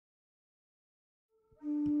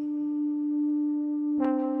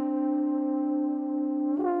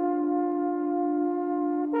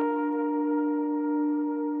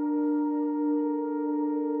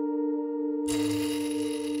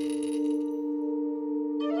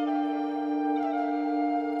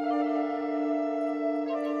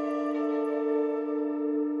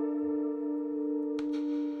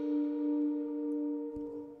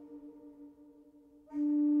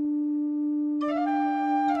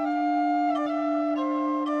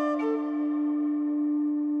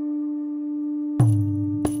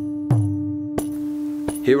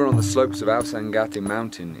Here we're on the slopes of Ausangate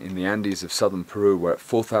Mountain in the Andes of southern Peru. We're at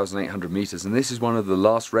 4,800 meters, and this is one of the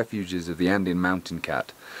last refuges of the Andean mountain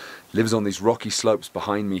cat. It lives on these rocky slopes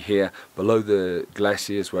behind me here, below the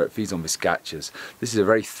glaciers where it feeds on vizcachas. This is a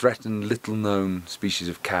very threatened, little known species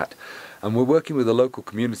of cat, and we're working with the local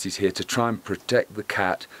communities here to try and protect the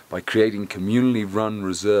cat by creating communally run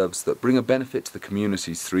reserves that bring a benefit to the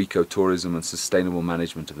communities through ecotourism and sustainable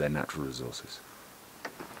management of their natural resources.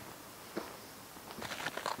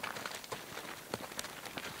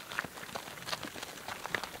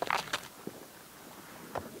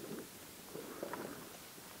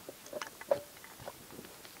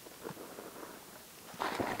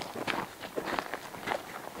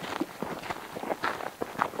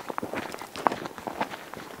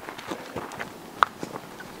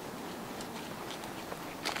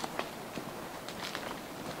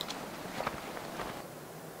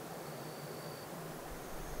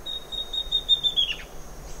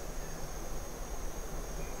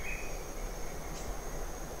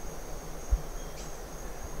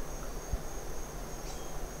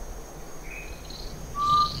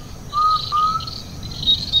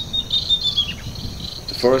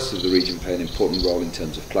 The forests of the region play an important role in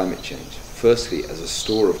terms of climate change, firstly as a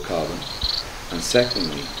store of carbon, and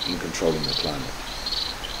secondly in controlling the climate.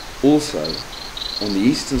 Also, on the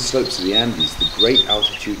eastern slopes of the Andes, the great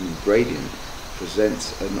altitudinal gradient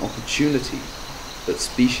presents an opportunity that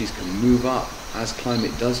species can move up as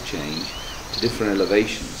climate does change to different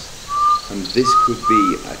elevations, and this could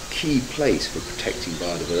be a key place for protecting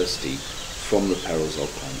biodiversity from the perils of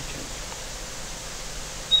climate change.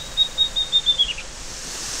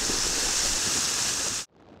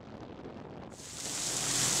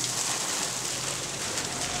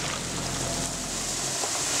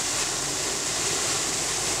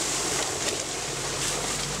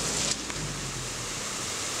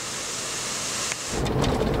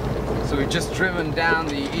 So we've just driven down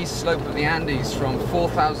the east slope of the Andes from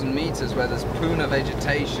 4,000 meters where there's puna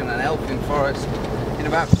vegetation and elfin forest. In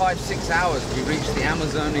about 5-6 hours we reached the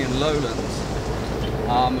Amazonian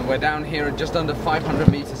lowlands. We're down here at just under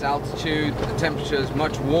 500 meters altitude. The temperature is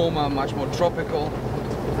much warmer, much more tropical,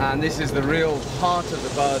 and this is the real heart of the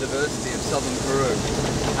biodiversity of southern Peru.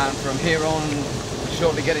 And from here on we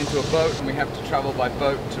shortly get into a boat, and we have to travel by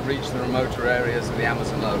boat to reach the remoter areas of the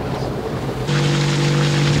Amazon lowlands.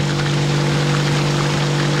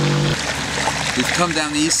 We've come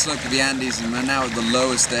down the east slope of the Andes and we're now at the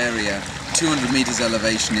lowest area, 200 meters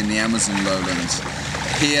elevation in the Amazon lowlands.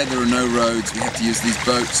 Here there are no roads, we have to use these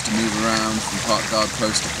boats to move around from park guard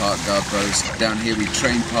post to park guard post. Down here we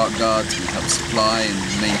train park guards, we help supply and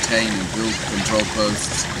maintain and build control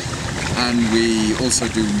posts. And we also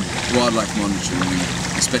do wildlife monitoring,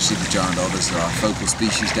 especially the giant otters are our focal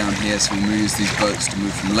species down here, so we use these boats to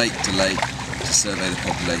move from lake to lake to survey the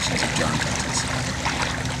populations of giant otters.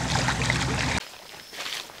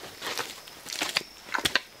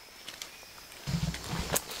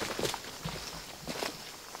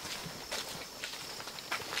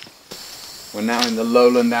 We're now in the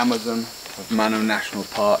lowland Amazon of Mano National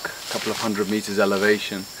Park, a couple of 100 meters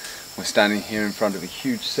elevation. We're standing here in front of a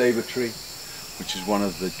huge sabre tree, which is one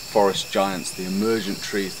of the forest giants, the emergent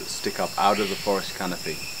trees that stick up out of the forest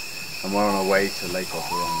canopy. And we're on our way to Lake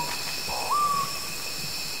Operongo.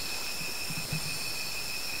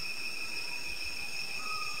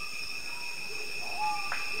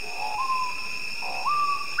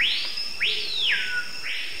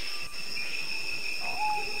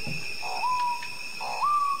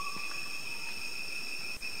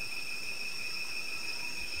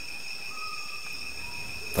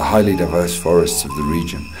 The highly diverse forests of the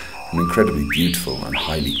region are an incredibly beautiful and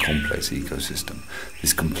highly complex ecosystem.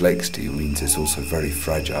 This complexity means it's also very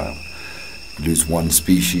fragile. You lose one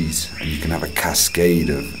species and you can have a cascade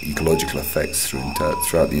of ecological effects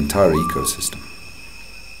throughout the entire ecosystem.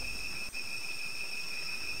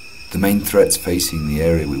 The main threats facing the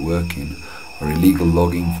area we work in are illegal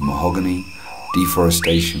logging for mahogany,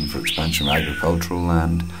 deforestation for expansion of agricultural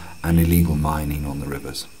land, and illegal mining on the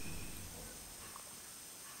rivers.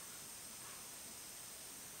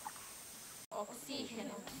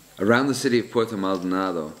 Around the city of Puerto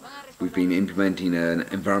Maldonado, we've been implementing an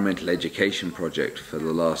environmental education project for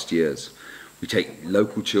the last years. We take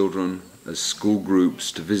local children as school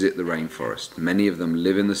groups to visit the rainforest. Many of them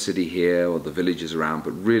live in the city here or the villages around,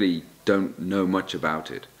 but really don't know much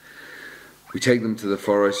about it. We take them to the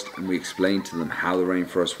forest and we explain to them how the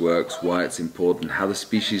rainforest works, why it's important, how the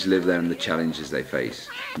species live there and the challenges they face.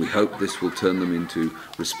 We hope this will turn them into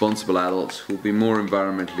responsible adults who will be more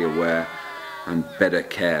environmentally aware and better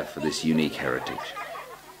care for this unique heritage.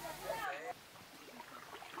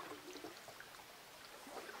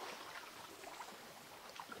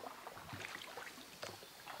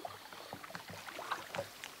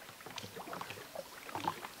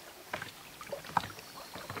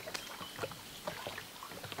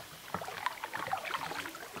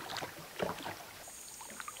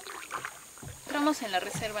 encontramos en la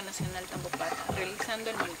Reserva Nacional Tambopata, realizando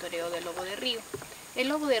el monitoreo del lobo de río. El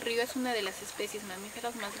lobo de río es una de las especies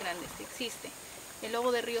mamíferas más grandes que existe. El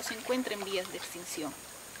lobo de río se encuentra en vías de extinción.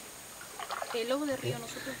 El lobo de río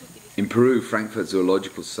nosotros utilizamos... In Peru, Frankfurt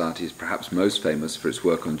Zoological Society is perhaps most famous for its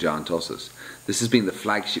work on giant otters. This has been the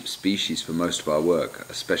flagship species for most of our work,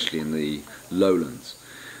 especially in the lowlands.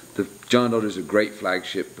 The giant otter is a great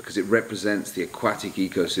flagship because it represents the aquatic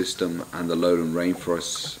ecosystem and the lowland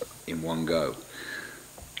rainforests in one go.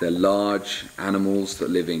 They're large animals that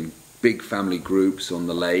live in big family groups on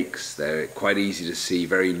the lakes. They're quite easy to see,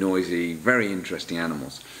 very noisy, very interesting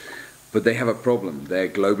animals. But they have a problem. They're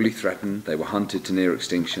globally threatened, they were hunted to near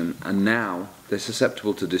extinction, and now they're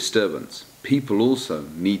susceptible to disturbance. People also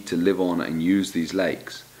need to live on and use these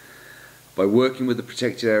lakes. By working with the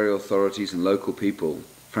protected area authorities and local people,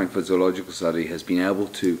 Frankfurt Zoological Society has been able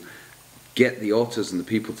to get the otters and the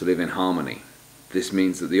people to live in harmony. This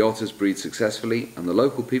means that the otters breed successfully and the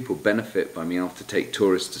local people benefit by being able to take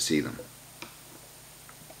tourists to see them.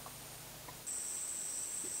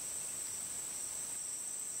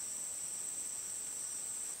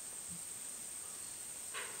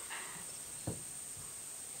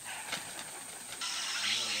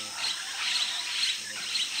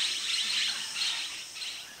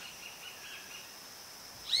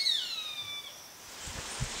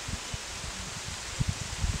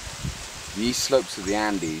 The east slopes of the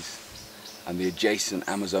Andes and the adjacent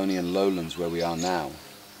Amazonian lowlands where we are now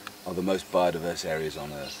are the most biodiverse areas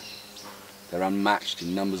on Earth. They're unmatched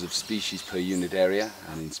in numbers of species per unit area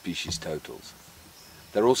and in species totals.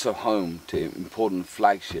 They're also home to important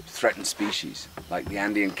flagship threatened species like the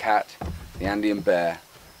Andean cat, the Andean bear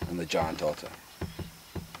and the giant otter.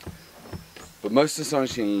 But most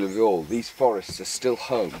astonishingly of all, these forests are still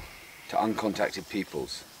home to uncontacted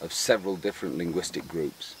peoples of several different linguistic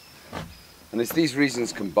groups. And it's these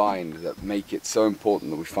reasons combined that make it so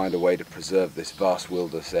important that we find a way to preserve this vast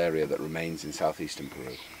wilderness area that remains in southeastern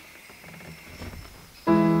Peru.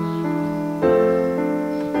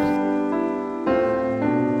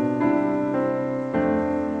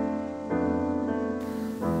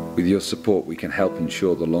 With your support, we can help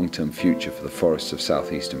ensure the long-term future for the forests of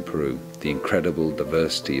southeastern Peru, the incredible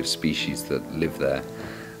diversity of species that live there,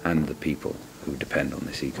 and the people who depend on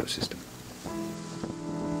this ecosystem.